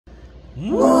You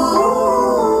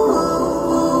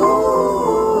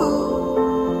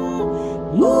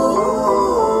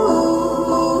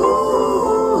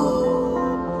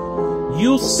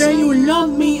say you love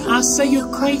me, I say you're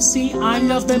crazy. I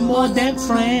love them more than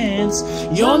friends.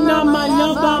 You're not my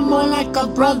lover, more like a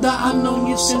brother. I've known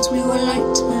you since we were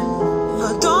like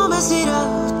 10. Don't mess it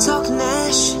up, talking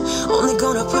that shit. Only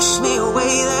gonna push me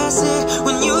away, that's it.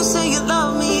 When you say you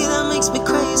love me, that makes me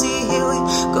crazy. Here we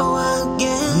go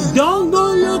again. Don't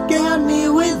go looking at me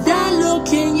with that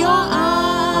look in your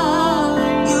eye.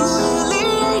 You really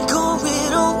ain't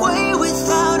going away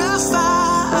without a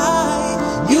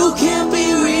fight. You can't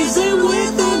be reasoned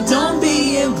with and don't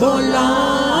be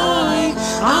impolite.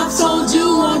 I've told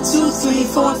you 1, 2, 3,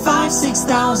 4, 5,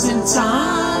 6,000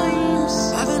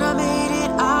 times. Haven't I made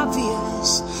it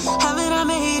obvious? Haven't I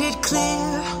made it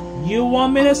clear? You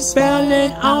want me to spell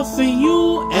it out for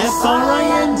you?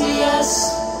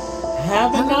 F-R-I-N-D-S.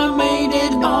 Haven't I made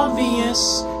it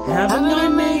obvious? Haven't I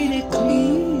made it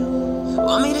clear?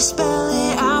 Want me to spell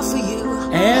it out for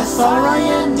you?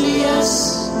 F-R-I-N-D-S.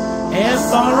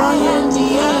 F-R-I-N-D-S.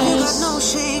 You got no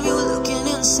shame, you looking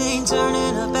insane,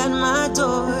 turning up at my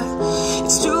door.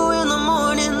 It's 2 in the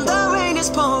morning, the rain is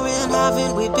pouring.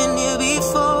 Haven't we been here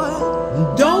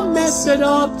before? Don't mess it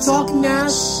up, talk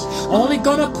nash. Only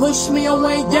gonna push me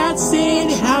away, that's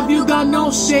it. Have you got no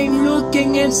shame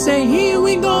looking and say, here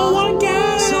we go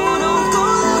again? So don't go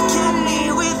look at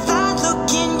me with that look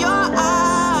in your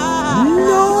eye.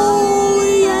 No,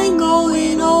 we ain't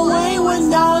going away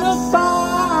without a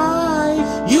fight.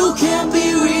 You can't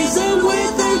be reasoned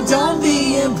with and don't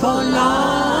be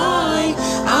impolite.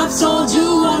 I've told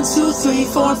you 1, 2, 3,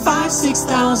 4, 5,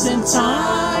 6,000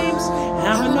 times.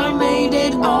 Haven't I made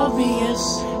it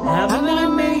obvious? Haven't I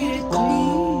made it clear?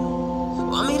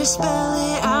 Want me to spell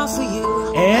it out for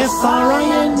you?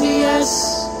 F-R-I-N-D-S.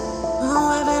 Oh,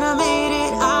 haven't I made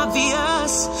it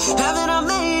obvious? Haven't I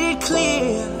made it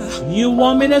clear? You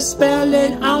want me to spell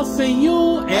it out for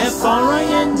you?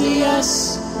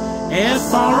 F-R-I-N-D-S.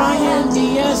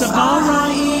 F-R-I-N-D-S.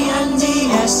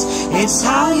 F-R-I-E-N-D-S. It's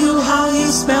how you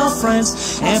spell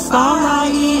friends. F-R-I-E-N-D-S.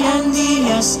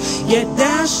 Yeah,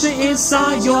 dash it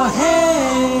inside your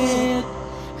head.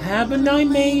 Haven't I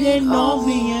made it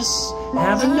obvious?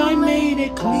 Haven't I made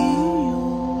it clear?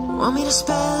 Want me to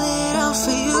spell it out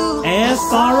for you?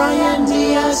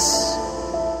 F-R-I-N-D-S.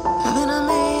 Haven't I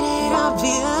made it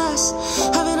obvious?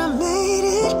 Haven't I made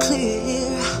it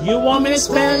clear? You want me to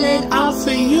spell it out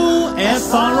for you?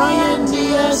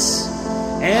 F-R-I-N-D-S.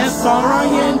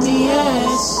 F-R-I-N-D-S.